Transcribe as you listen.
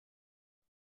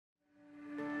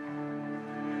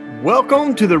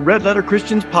Welcome to the Red Letter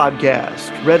Christians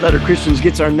podcast. Red Letter Christians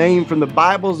gets our name from the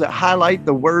Bibles that highlight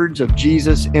the words of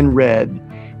Jesus in red.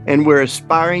 And we're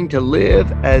aspiring to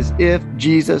live as if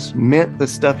Jesus meant the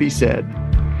stuff he said.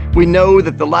 We know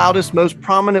that the loudest, most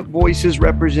prominent voices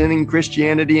representing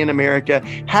Christianity in America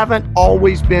haven't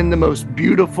always been the most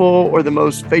beautiful or the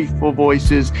most faithful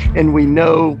voices. And we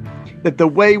know that the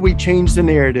way we change the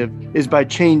narrative is by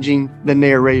changing the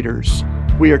narrators.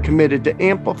 We are committed to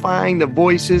amplifying the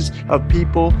voices of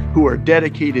people who are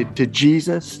dedicated to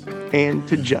Jesus and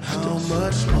to justice. How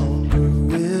much longer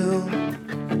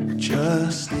will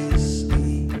justice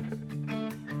be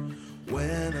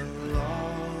when a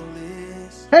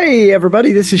lawless... Hey,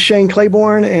 everybody, this is Shane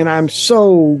Claiborne, and I'm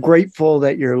so grateful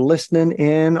that you're listening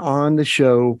in on the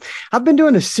show. I've been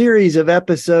doing a series of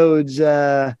episodes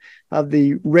of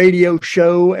the radio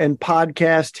show and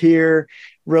podcast here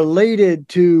related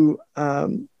to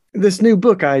this new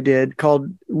book I did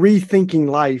called Rethinking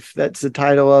Life. That's the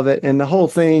title of it. And the whole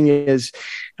thing is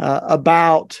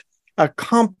about a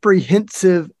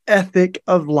comprehensive ethic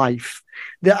of life.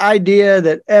 The idea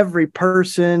that every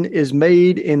person is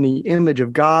made in the image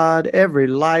of God, every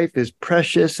life is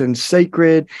precious and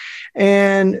sacred,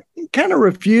 and kind of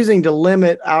refusing to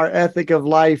limit our ethic of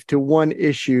life to one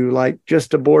issue, like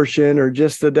just abortion or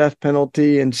just the death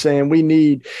penalty, and saying we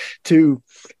need to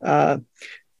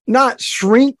not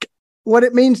shrink what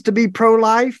it means to be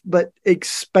pro-life, but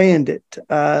expand it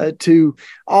to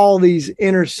all these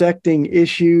intersecting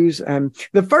issues. And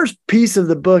the first piece of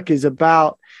the book is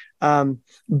about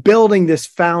building this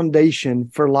foundation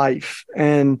for life.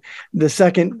 And the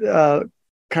second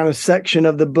kind of section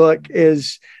of the book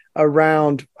is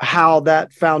around how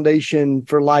that foundation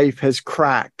for life has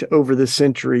cracked over the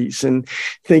centuries, and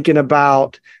thinking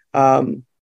about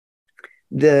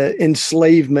the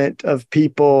enslavement of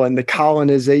people and the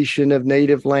colonization of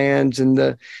native lands and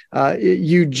the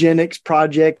eugenics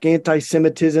project,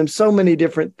 anti-Semitism, so many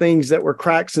different things that were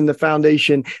cracks in the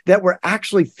foundation that were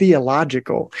actually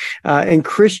theological. And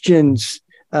Christians,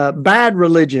 bad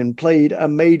religion played a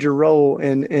major role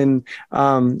in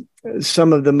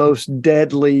some of the most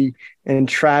deadly and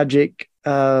tragic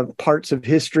parts of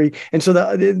history. And so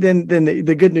then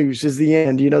the good news is the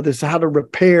end, this how to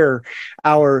repair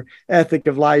our ethic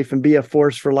of life and be a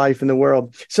force for life in the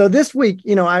world. So this week,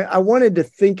 I wanted to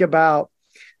think about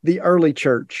the early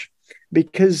church,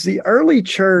 because the early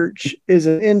church is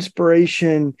an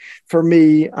inspiration for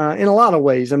me in a lot of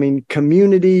ways. I mean,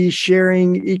 community,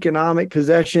 sharing economic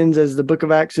possessions, as the book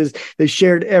of Acts says, they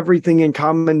shared everything in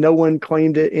common. No one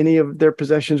claimed that any of their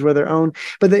possessions were their own,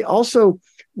 but they also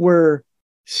were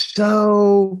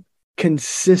so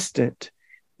consistent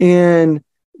in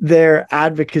their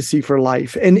advocacy for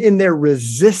life and in their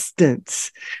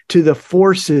resistance to the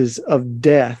forces of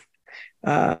death.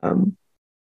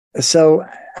 So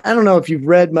I don't know if you've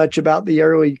read much about the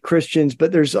early Christians,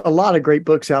 but there's a lot of great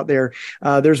books out there.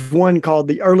 There's one called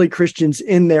The Early Christians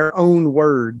in Their Own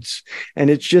Words, and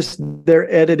it's just their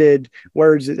edited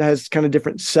words. It has kind of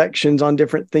different sections on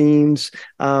different themes.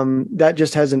 That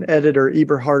just has an editor,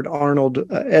 Eberhard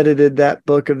Arnold, edited that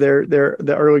book of the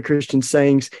early Christian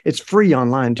sayings. It's free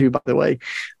online too, by the way,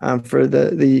 for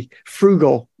the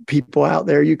frugal people out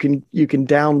there. You can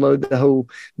download the whole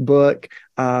book.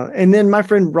 And then my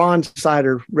friend Ron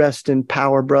Sider, rest in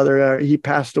power, brother. He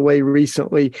passed away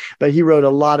recently, but he wrote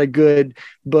a lot of good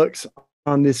books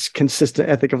on this consistent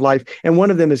ethic of life. And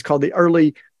one of them is called The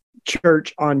Early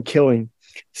Church on Killing.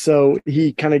 So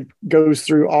he kind of goes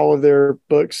through all of their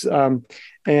books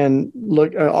and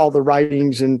look at all the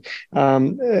writings, and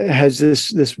has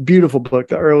this beautiful book,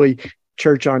 The Early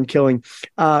Church on Killing.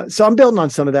 So I'm building on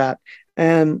some of that.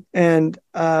 And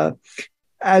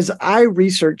as I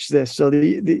research this, so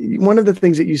the one of the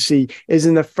things that you see is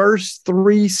in the first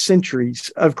 3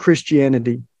 centuries of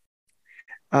Christianity,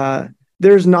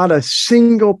 there's not a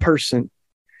single person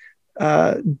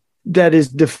that is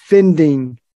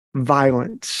defending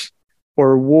violence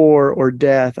or war or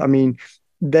death. I mean,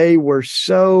 they were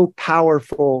so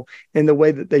powerful in the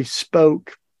way that they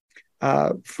spoke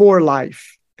for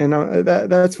life. And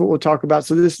that's what we'll talk about.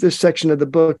 So this section of the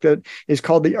book that is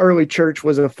called The Early Church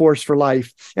Was a Force for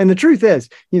Life. And the truth is,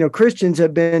 Christians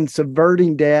have been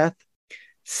subverting death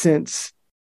since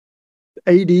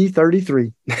AD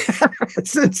 33,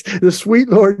 since the sweet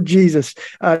Lord Jesus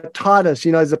taught us,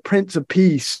 as the Prince of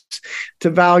Peace,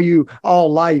 to value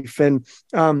all life. And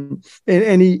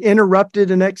he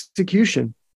interrupted an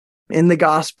execution in the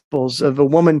Gospels of a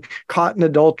woman caught in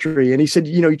adultery. And he said,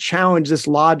 he challenged this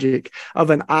logic of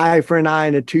an eye for an eye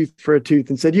and a tooth for a tooth,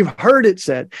 and said, you've heard it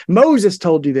said, Moses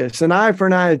told you this, an eye for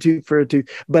an eye and a tooth for a tooth.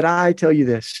 But I tell you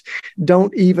this,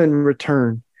 don't even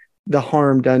return the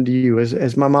harm done to you.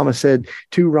 As my mama said,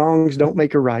 two wrongs don't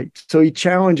make a right. So he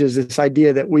challenges this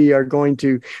idea that we are going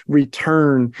to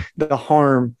return the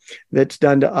harm that's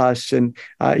done to us. And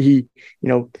he,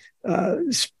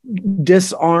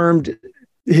 disarmed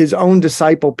his own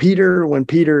disciple Peter when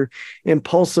Peter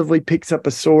impulsively picks up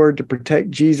a sword to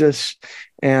protect Jesus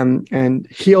and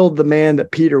healed the man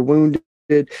that Peter wounded.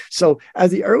 So as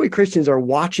the early Christians are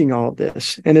watching all of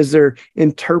this and as they're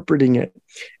interpreting it,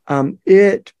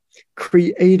 it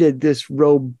created this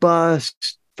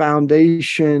robust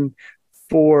foundation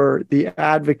for the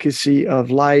advocacy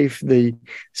of life, the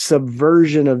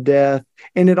subversion of death,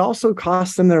 and it also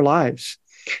cost them their lives.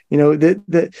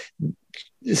 The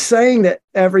saying that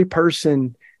every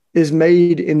person is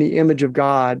made in the image of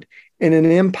God in an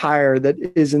empire that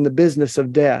is in the business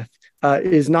of death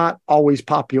is not always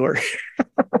popular.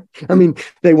 I mean,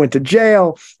 they went to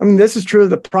jail. I mean, this is true of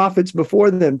the prophets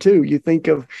before them, too. You think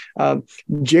of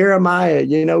Jeremiah,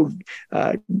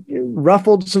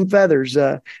 ruffled some feathers.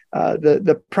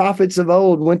 The prophets of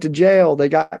old went to jail. They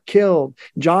got killed.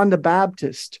 John the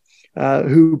Baptist,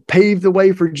 who paved the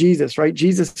way for Jesus, right?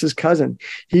 Jesus' cousin.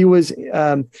 He was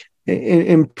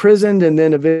imprisoned and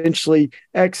then eventually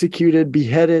executed,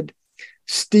 beheaded.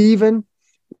 Stephen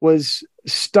was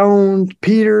stoned.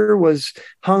 Peter was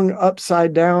hung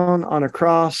upside down on a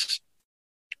cross.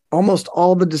 Almost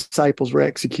all the disciples were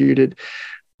executed.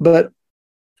 But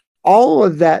all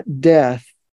of that death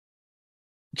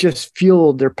just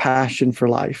fueled their passion for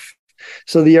life.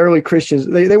 So the early Christians,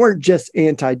 they weren't just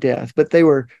anti-death, but they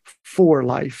were for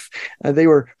life. They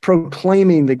were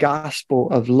proclaiming the gospel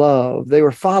of love. They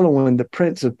were following the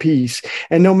Prince of Peace.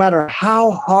 And no matter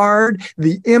how hard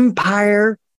the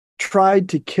empire tried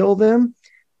to kill them,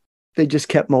 they just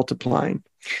kept multiplying.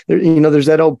 There's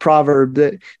that old proverb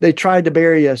that they tried to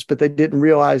bury us, but they didn't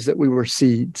realize that we were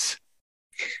seeds.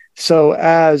 So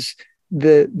as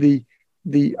the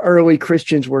early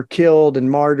Christians were killed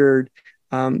and martyred,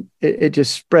 it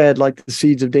just spread like the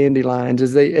seeds of dandelions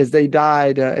as they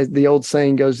died. As the old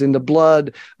saying goes, in the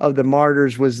blood of the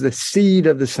martyrs was the seed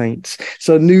of the saints.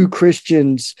 So new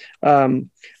Christians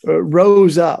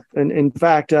rose up, and in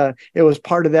fact, it was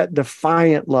part of that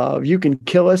defiant love. You can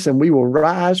kill us, and we will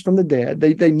rise from the dead.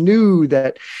 They knew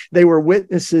that they were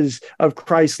witnesses of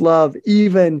Christ's love,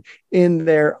 even in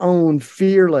their own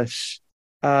fearless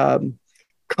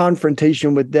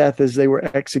confrontation with death as they were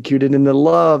executed, and the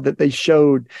love that they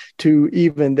showed to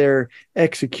even their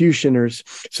executioners.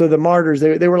 So the martyrs,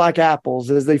 they were like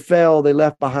apples. As they fell, they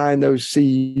left behind those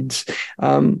seeds.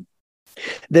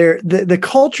 The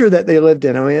culture that they lived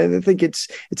in. I mean, I think it's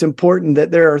important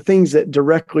that there are things that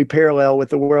directly parallel with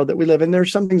the world that we live in.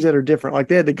 There's some things that are different. Like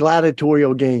they had the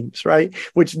gladiatorial games, right?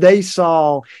 Which they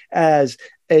saw as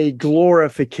a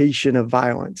glorification of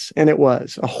violence. And it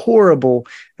was a horrible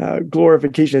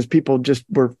glorification as people just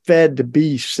were fed to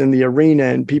beasts in the arena,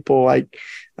 and people ate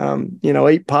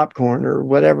popcorn or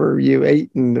whatever you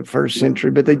ate in the first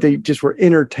century, but they just were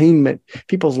entertainment.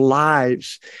 People's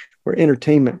lives were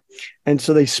entertainment. And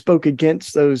so they spoke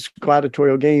against those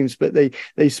gladiatorial games, but they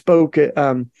spoke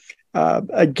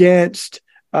against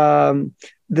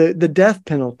the death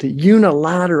penalty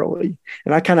unilaterally.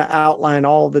 And I kind of outline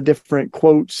all the different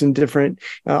quotes and different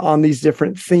on these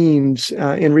different themes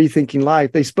in Rethinking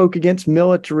Life. They spoke against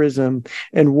militarism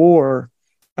and war.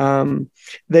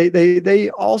 They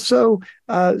also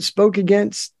spoke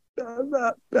against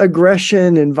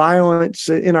aggression and violence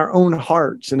in our own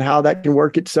hearts and how that can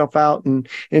work itself out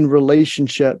in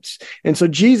relationships. And so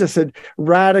Jesus had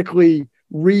radically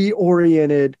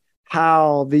reoriented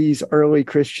how these early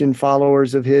Christian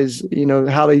followers of his,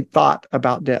 how they thought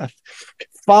about death.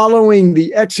 Following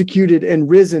the executed and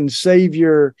risen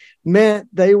Savior meant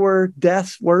they were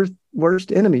death's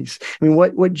worst enemies. I mean,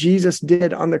 what Jesus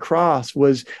did on the cross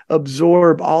was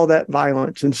absorb all that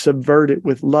violence and subvert it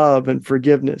with love and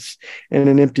forgiveness and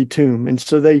an empty tomb. And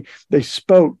so they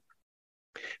spoke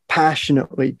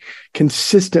passionately,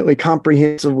 consistently,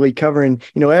 comprehensively, covering,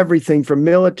 everything from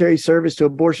military service to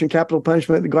abortion, capital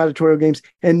punishment, the gladiatorial games.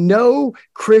 And no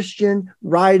Christian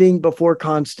writing before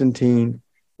Constantine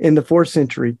in the 4th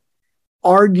century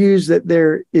argues that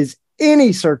there is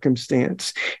any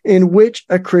circumstance in which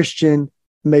a Christian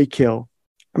may kill.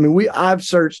 I mean, I've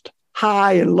searched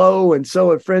high and low, and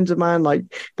so have friends of mine like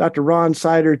Dr. Ron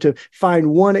Sider to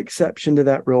find one exception to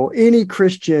that rule. Any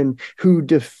Christian who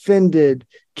defended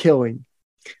killing,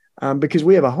 because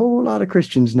we have a whole lot of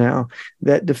Christians now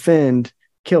that defend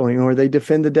killing, or they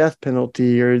defend the death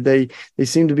penalty, or they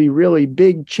seem to be really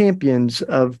big champions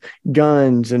of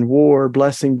guns and war,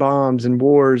 blessing bombs and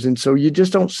wars. And so you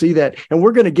just don't see that. And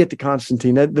we're going to get to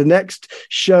Constantine. The next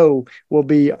show will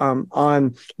be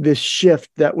on this shift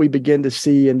that we begin to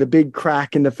see, and the big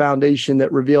crack in the foundation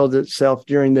that revealed itself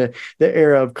during the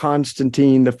era of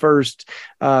Constantine, the first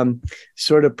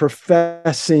sort of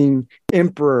professing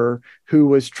emperor who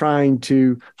was trying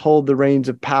to hold the reins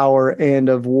of power and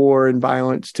of war and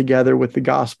violence together with the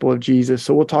gospel of Jesus.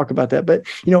 So we'll talk about that. But,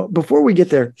 before we get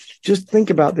there, just think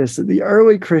about this, that the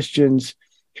early Christians,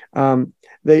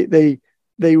 they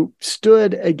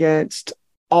stood against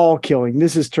all killing.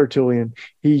 This is Tertullian.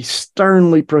 He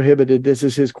sternly prohibited, this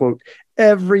is his quote,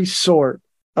 every sort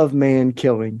of man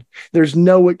killing. There's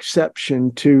no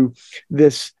exception to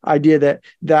this idea that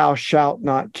thou shalt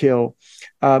not kill.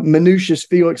 Minucius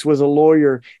Felix was a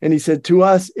lawyer, and he said, to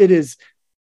us, it is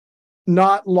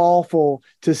not lawful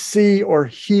to see or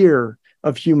hear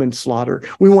of human slaughter.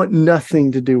 We want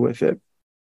nothing to do with it.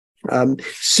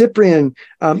 Cyprian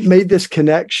made this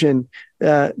connection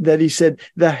that he said,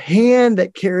 the hand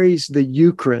that carries the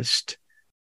Eucharist,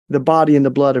 the body and the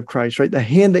blood of Christ, right? The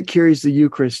hand that carries the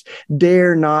Eucharist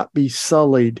dare not be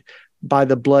sullied by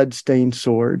the blood-stained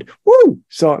sword. Woo!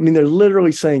 So, they're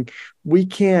literally saying we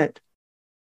can't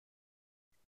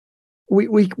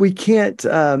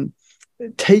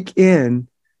take in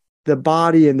the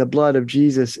body and the blood of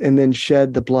Jesus and then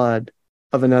shed the blood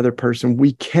of another person.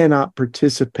 We cannot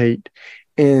participate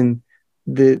in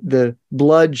the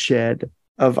bloodshed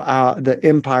of the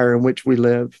empire in which we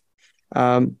live.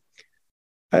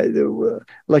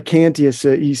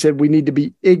 Lacantius, he said, we need to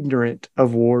be ignorant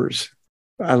of wars.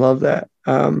 I love that.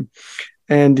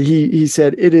 And he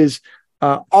said, it is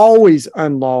always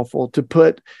unlawful to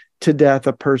put to death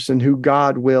a person who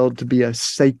God willed to be a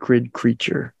sacred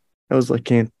creature. That was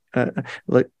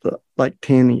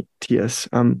Lactantius.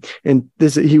 And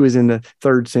this, he was in the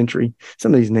 3rd century.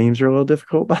 Some of these names are a little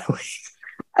difficult, by the way.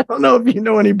 I don't know if you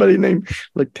know anybody named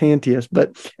Lactantius,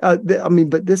 but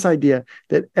but this idea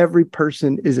that every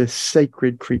person is a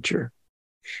sacred creature,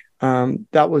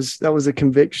 that was a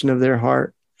conviction of their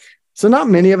heart. So not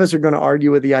many of us are going to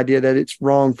argue with the idea that it's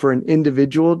wrong for an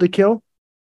individual to kill.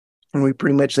 And we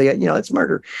pretty much say, it's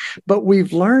murder. But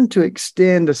we've learned to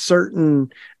extend a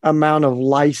certain amount of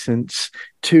license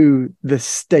to the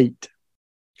state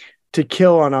to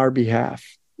kill on our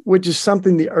behalf, which is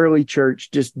something the early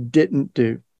church just didn't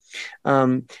do.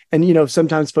 And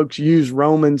sometimes folks use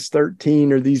Romans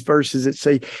 13 or these verses that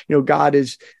say, God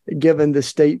has given the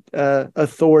state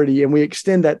authority, and we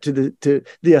extend that to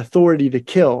the authority to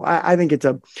kill. I think it's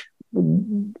a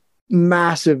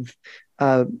massive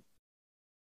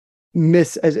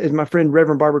as my friend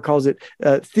Reverend Barber calls it,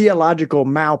 theological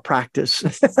malpractice.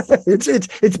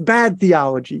 It's bad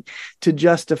theology to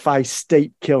justify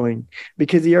state killing,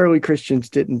 because the early Christians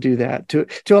didn't do that. To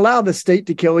allow the state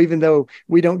to kill, even though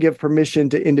we don't give permission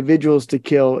to individuals to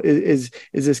kill, is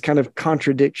this kind of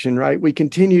contradiction, right? We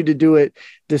continue to do it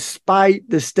despite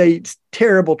the state's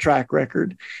terrible track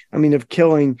record, of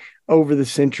killing over the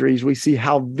centuries. We see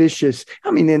how vicious,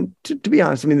 and to be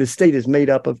honest, the state is made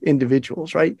up of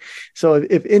individuals, right? So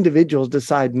if individuals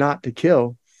decide not to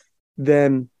kill,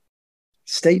 then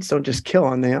states don't just kill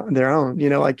on their own,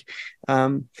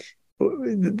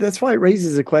 that's why it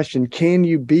raises the question, can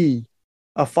you be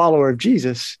a follower of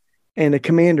Jesus and a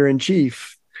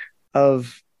commander-in-chief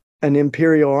of an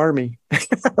imperial army,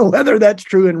 whether that's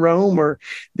true in Rome or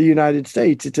the United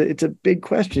States? It's a big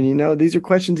question. These are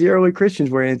questions the early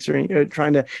Christians were answering,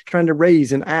 trying to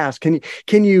raise and ask.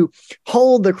 Can you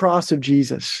hold the cross of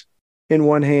Jesus in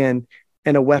one hand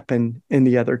and a weapon in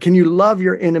the other? Can you love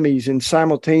your enemies and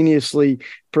simultaneously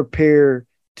prepare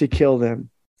to kill them?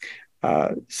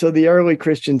 So the early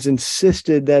Christians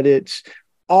insisted that it's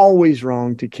always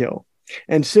wrong to kill.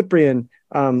 And Cyprian,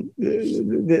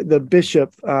 the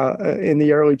bishop in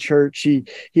the early church, he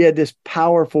had this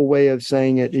powerful way of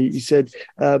saying it. He said,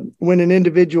 when an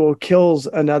individual kills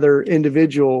another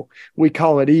individual, we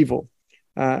call it evil,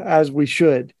 as we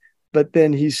should. But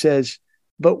then he says,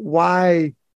 but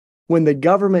why, when the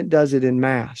government does it in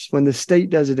mass, when the state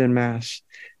does it in mass,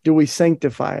 do we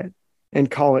sanctify it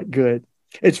and call it good?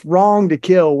 It's wrong to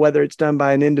kill, whether it's done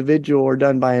by an individual or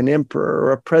done by an emperor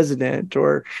or a president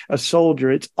or a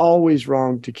soldier. It's always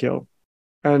wrong to kill.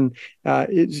 And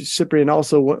Cyprian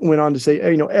also went on to say,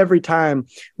 every time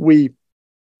we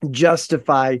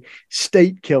justify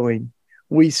state killing,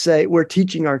 we say we're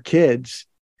teaching our kids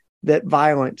that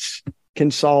violence can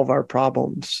solve our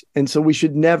problems. And so we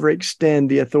should never extend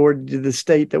the authority to the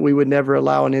state that we would never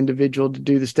allow an individual to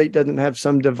do. The state doesn't have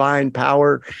some divine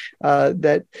power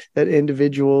that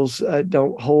individuals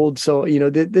don't hold. So,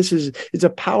 it's a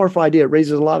powerful idea. It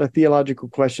raises a lot of theological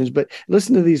questions, but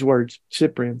listen to these words,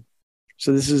 Cyprian.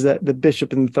 So this is the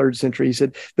bishop in the 3rd century. He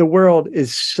said, the world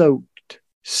is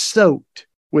soaked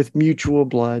with mutual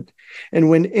blood. And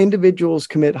when individuals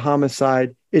commit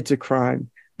homicide, it's a crime.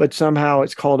 But somehow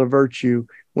it's called a virtue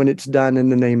when it's done in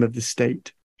the name of the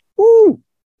state. Woo!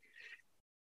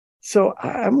 So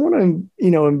I want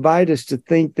to, invite us to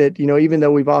think that, even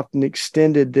though we've often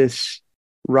extended this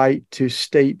right to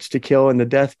states to kill and the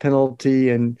death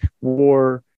penalty and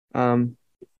war, that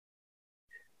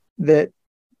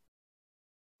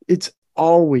it's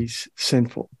always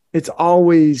sinful. It's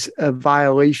always a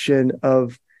violation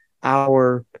of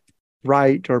our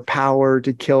right or power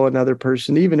to kill another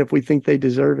person, even if we think they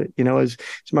deserve it. As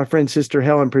my friend Sister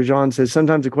Helen Prejean says,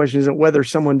 sometimes the question isn't whether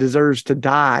someone deserves to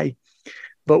die,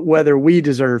 but whether we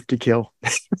deserve to kill.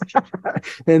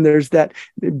 And there's that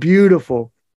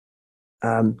beautiful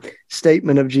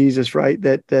statement of Jesus, right?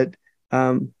 That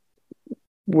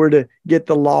we're to get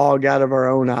the log out of our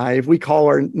own eye. If we call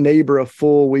our neighbor a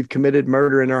fool, we've committed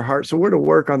murder in our heart. So we're to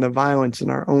work on the violence in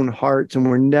our own hearts, and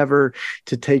we're never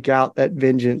to take out that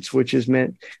vengeance, which is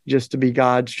meant just to be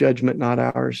God's judgment, not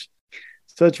ours.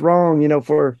 So it's wrong,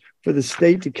 for the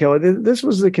state to kill. This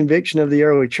was the conviction of the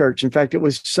early church. In fact, it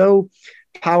was so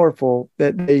powerful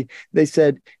that they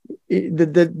said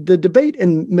the debate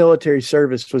in military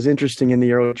service was interesting in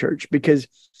the early church, because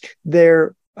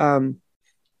there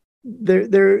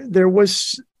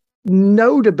was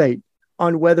no debate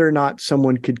on whether or not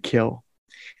someone could kill.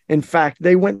 In fact,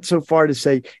 they went so far to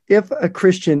say, if a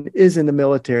Christian is in the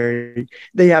military,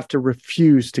 they have to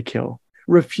refuse to kill,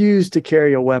 refuse to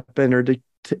carry a weapon, or to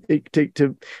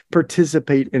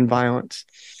participate in violence.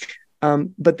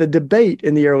 But the debate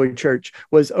in the early church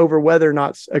was over whether or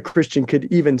not a Christian could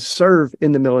even serve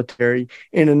in the military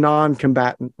in a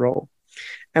non-combatant role.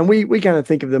 And we kind of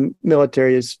think of the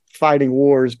military as fighting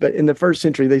wars, but in the 1st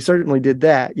century, they certainly did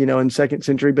that, in 2nd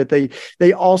century, but they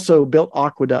also built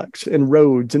aqueducts and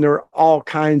roads, and there were all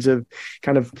kinds of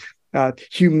kind of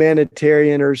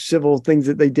humanitarian or civil things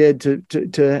that they did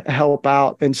to help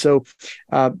out. And so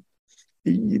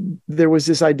there was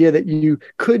this idea that you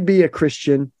could be a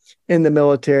Christian in the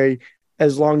military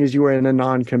as long as you were in a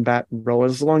non-combatant role,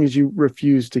 as long as you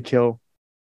refused to kill.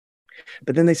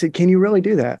 But then they said, can you really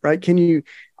do that? Right?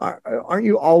 Aren't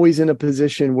you always in a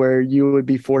position where you would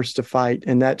be forced to fight?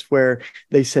 And that's where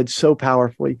they said so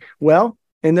powerfully, well,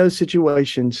 in those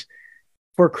situations,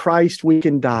 for Christ, we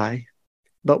can die,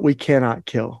 but we cannot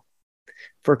kill.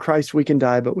 For Christ, we can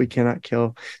die, but we cannot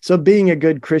kill. So being a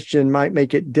good Christian might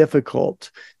make it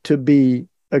difficult to be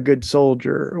a good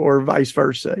soldier, or vice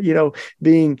versa.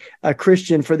 Being a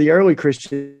Christian for the early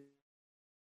Christians,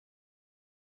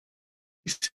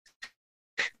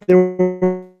 there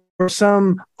were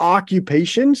some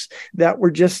occupations that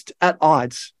were just at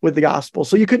odds with the gospel.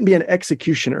 So you couldn't be an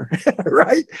executioner,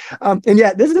 right? And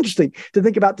yet, this is interesting to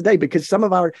think about today, because some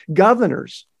of our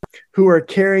governors who are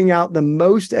carrying out the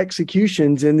most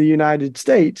executions in the United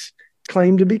States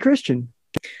claim to be Christian.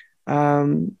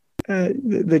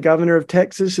 The governor of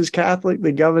Texas is Catholic.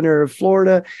 The governor of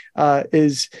Florida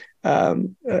is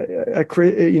professing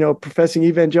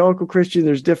evangelical Christian.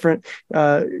 There's different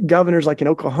governors, like in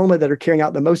Oklahoma, that are carrying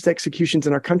out the most executions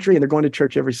in our country, and they're going to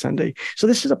church every Sunday. So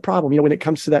this is a problem, when it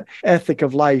comes to that ethic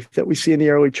of life that we see in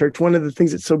the early church. One of the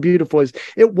things that's so beautiful is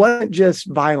it wasn't just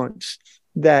violence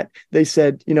that they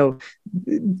said,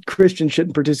 Christians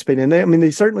shouldn't participate in.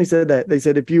 They certainly said that. They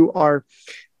said, if you are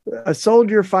a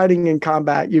soldier fighting in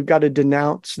combat, you've got to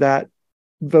denounce that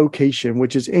vocation,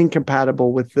 which is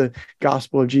incompatible with the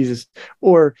gospel of Jesus,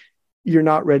 or you're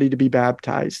not ready to be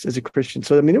baptized as a Christian.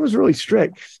 So, it was really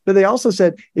strict. But they also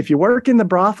said, if you work in the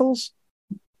brothels,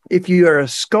 if you are a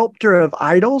sculptor of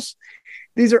idols,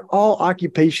 these are all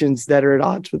occupations that are at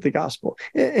odds with the gospel.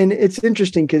 And it's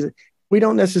interesting because we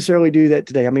don't necessarily do that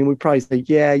today. We probably say,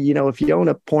 if you own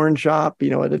a porn shop,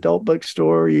 an adult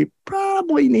bookstore, you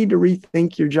probably need to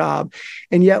rethink your job.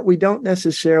 And yet we don't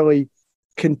necessarily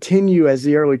continue, as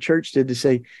the early church did, to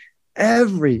say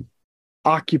every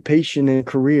occupation and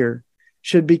career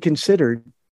should be considered.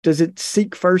 Does it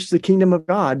seek first the kingdom of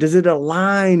God? Does it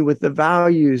align with the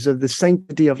values of the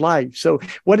sanctity of life? So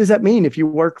what does that mean if you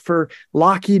work for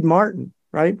Lockheed Martin,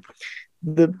 right?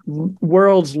 The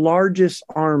world's largest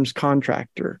arms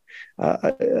contractor,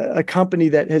 a company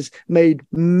that has made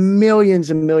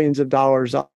millions and millions of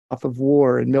dollars off of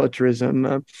war and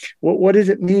militarism. What does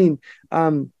it mean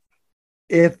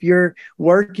if you're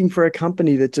working for a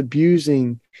company that's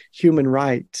abusing human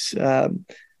rights,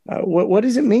 what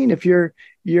does it mean if you're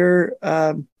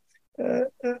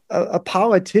a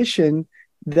politician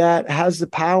that has the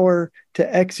power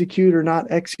to execute or not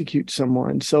execute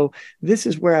someone? So this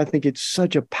is where I think it's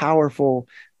such a powerful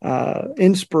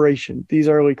inspiration. These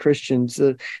early Christians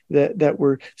that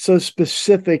were so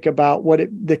specific about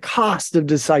the cost of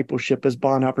discipleship, as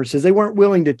Bonhoeffer says. They weren't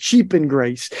willing to cheapen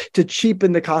grace, to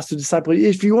cheapen the cost of discipleship.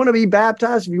 If you want to be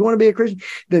baptized, if you want to be a Christian,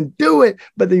 then do it.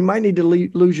 But then you might need to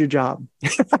lose your job.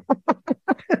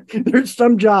 There's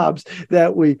some jobs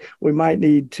that we might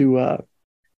need to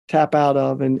tap out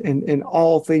of, and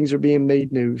all things are being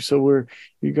made new. So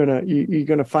you're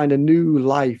gonna find a new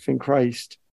life in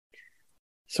Christ.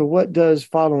 So what does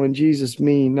following Jesus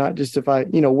mean? Not just if I,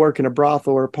 work in a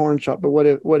brothel or a porn shop, but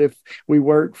what if we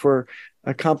work for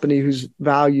a company whose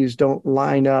values don't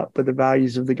line up with the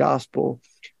values of the gospel?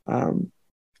 So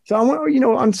I want,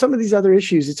 on some of these other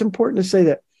issues, it's important to say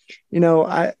that,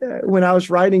 when I was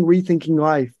writing Rethinking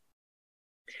Life,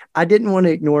 I didn't want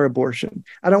to ignore abortion.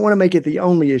 I don't want to make it the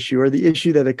only issue or the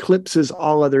issue that eclipses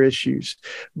all other issues.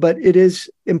 But it is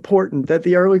important that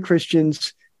the early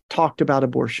Christians talked about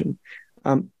abortion.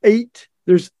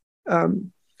 There's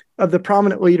of the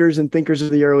prominent leaders and thinkers of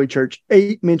the early church,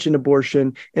 8 mention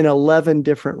abortion in 11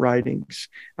 different writings.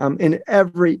 In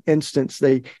every instance,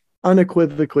 they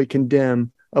unequivocally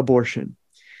condemn abortion.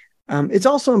 It's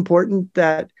also important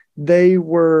that they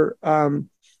were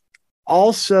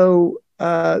also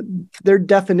their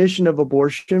definition of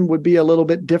abortion would be a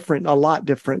lot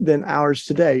different than ours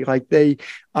today. Like they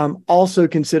also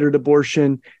considered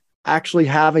abortion actually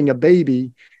having a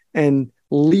baby and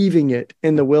leaving it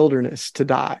in the wilderness to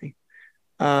die.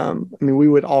 We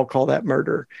would all call that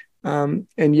murder. And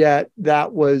yet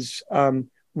that was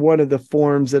one of the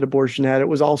forms that abortion had. It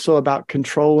was also about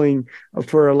controlling,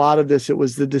 for a lot of this, it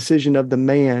was the decision of the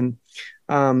man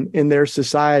in their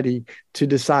society to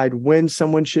decide when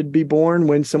someone should be born,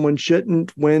 when someone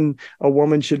shouldn't, when a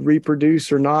woman should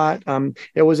reproduce or not.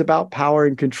 It was about power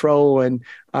and control, and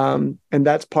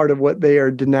that's part of what they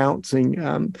are denouncing.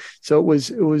 Those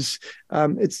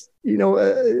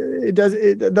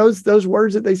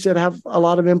words that they said have a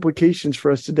lot of implications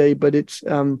for us today, but it's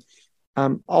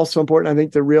also important, I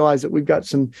think, to realize that we've got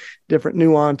some different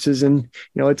nuances, and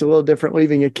it's a little different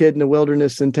leaving a kid in the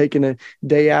wilderness than taking a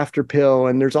day after pill.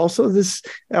 And there's also this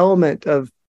element of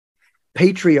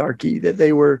patriarchy that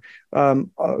they were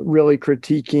really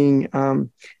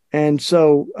critiquing. And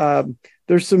so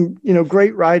there's some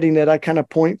great writing that I kind of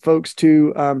point folks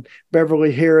to.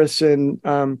 Beverly Harrison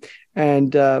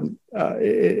and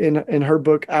in her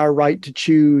book, Our Right to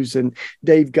Choose, and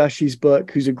Dave Gushie's book,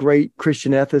 who's a great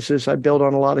Christian ethicist. I build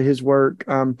on a lot of his work.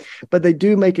 But they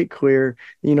do make it clear,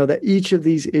 that each of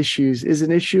these issues is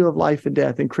an issue of life and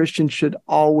death, and Christians should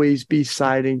always be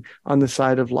siding on the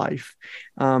side of life.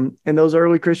 And those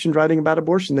early Christians writing about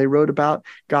abortion, they wrote about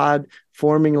God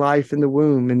forming life in the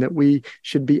womb, and that we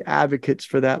should be advocates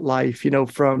for that life,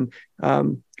 from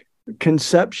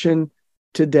conception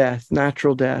to death,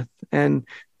 natural death. And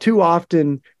too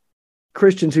often,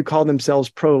 Christians who call themselves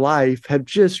pro-life have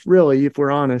just really, if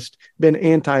we're honest, been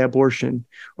anti-abortion,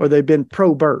 or they've been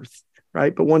pro-birth,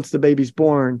 right? But once the baby's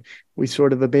born, we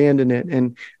sort of abandon it.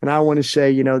 And I want to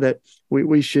say, that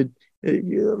we should,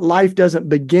 life doesn't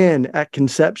begin at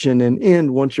conception and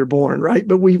end once you're born, right?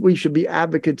 But we should be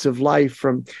advocates of life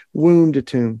from womb to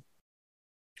tomb.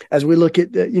 As we look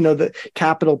at the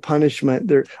capital punishment,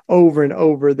 they're over and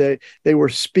over, they were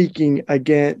speaking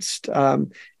against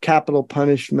capital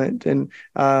punishment. And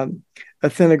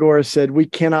Athenagoras said, "We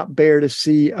cannot bear to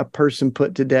see a person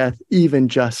put to death, even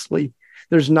justly."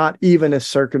 There's not even a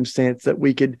circumstance that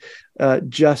we could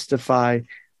justify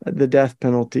the death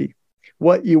penalty.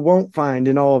 What you won't find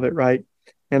in all of it, right?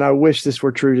 And I wish this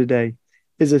were true today,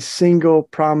 is a single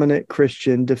prominent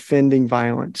Christian defending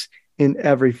violence in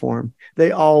every form.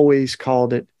 They always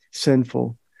called it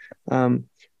sinful,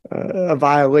 a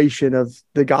violation of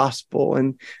the gospel,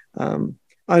 and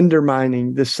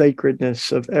undermining the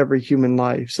sacredness of every human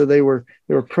life. So they were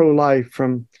pro-life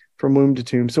from womb to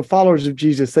tomb. So followers of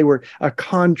Jesus, they were a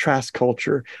contrast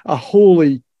culture, a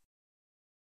holy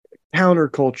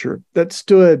counterculture that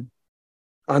stood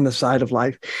on the side of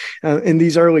life. And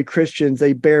these early Christians,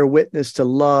 they bear witness to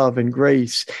love and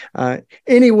grace.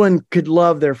 Anyone could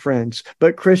love their friends,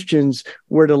 but Christians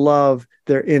were to love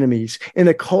their enemies. In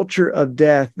a culture of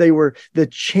death, they were the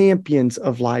champions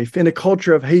of life. In a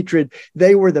culture of hatred,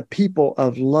 they were the people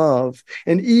of love.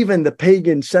 And even the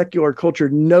pagan secular culture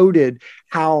noted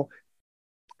how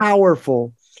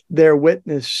powerful their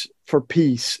witness for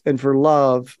peace and for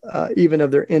love, even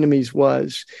of their enemies,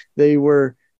 was. They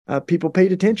were, people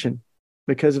paid attention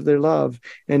because of their love.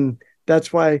 And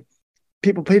that's why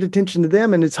people paid attention to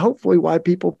them. And it's hopefully why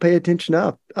people pay attention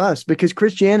to us, because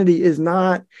Christianity is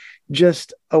not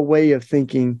just a way of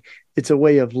thinking. It's a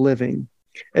way of living.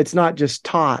 It's not just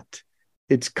taught,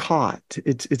 it's caught.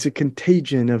 It's a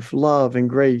contagion of love and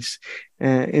grace.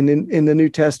 And in the New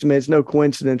Testament, it's no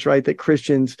coincidence, right, that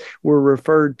Christians were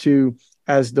referred to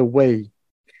as the way,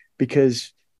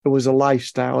 because it was a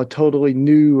lifestyle, a totally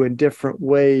new and different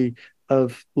way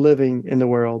of living in the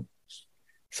world.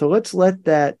 So let's let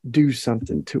that do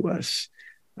something to us.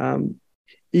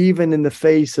 Even in the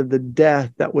face of the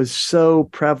death that was so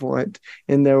prevalent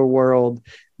in their world,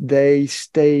 they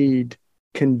stayed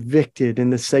convicted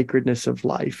in the sacredness of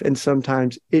life. And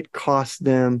sometimes it cost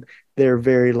them their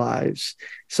very lives.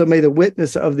 So may the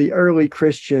witness of the early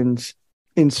Christians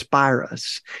inspire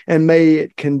us, and may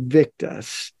it convict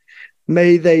us.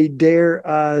 May they dare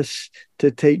us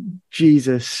to take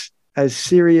Jesus as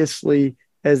seriously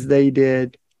as they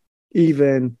did,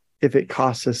 even if it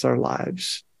costs us our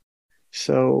lives.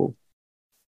 So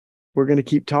we're going to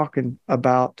keep talking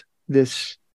about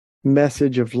this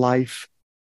message of life,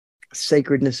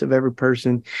 sacredness of every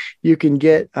person. You can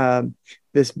get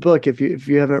this book if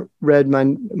you haven't read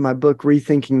my book,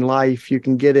 Rethinking Life. You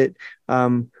can get it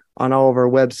on all of our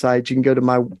websites. You can go to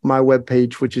my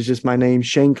webpage, which is just my name,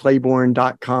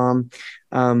 ShaneClayborn.com.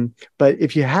 But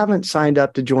if you haven't signed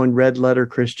up to join Red Letter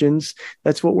Christians,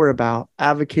 that's what we're about,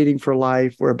 advocating for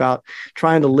life. We're about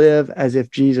trying to live as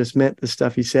if Jesus meant the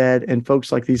stuff he said, and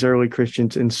folks like these early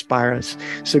Christians inspire us.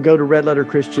 So go to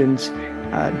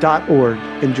redletterchristians.org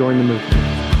and join the movement.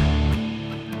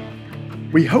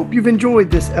 We hope you've enjoyed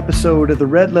this episode of the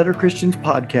Red Letter Christians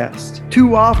podcast.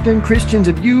 Too often, Christians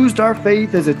have used our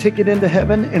faith as a ticket into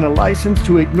heaven and a license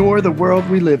to ignore the world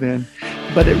we live in.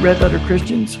 But at Red Letter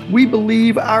Christians, we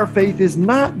believe our faith is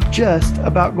not just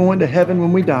about going to heaven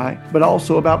when we die, but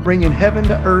also about bringing heaven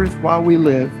to earth while we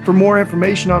live. For more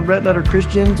information on Red Letter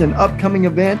Christians and upcoming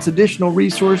events, additional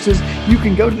resources, you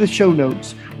can go to the show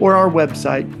notes or our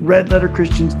website,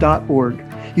 redletterchristians.org.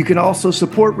 You can also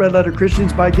support Red Letter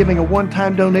Christians by giving a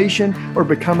one-time donation or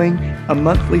becoming a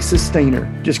monthly sustainer.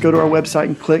 Just go to our website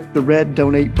and click the red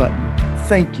donate button.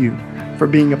 Thank you for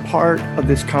being a part of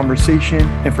this conversation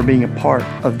and for being a part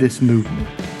of this movement.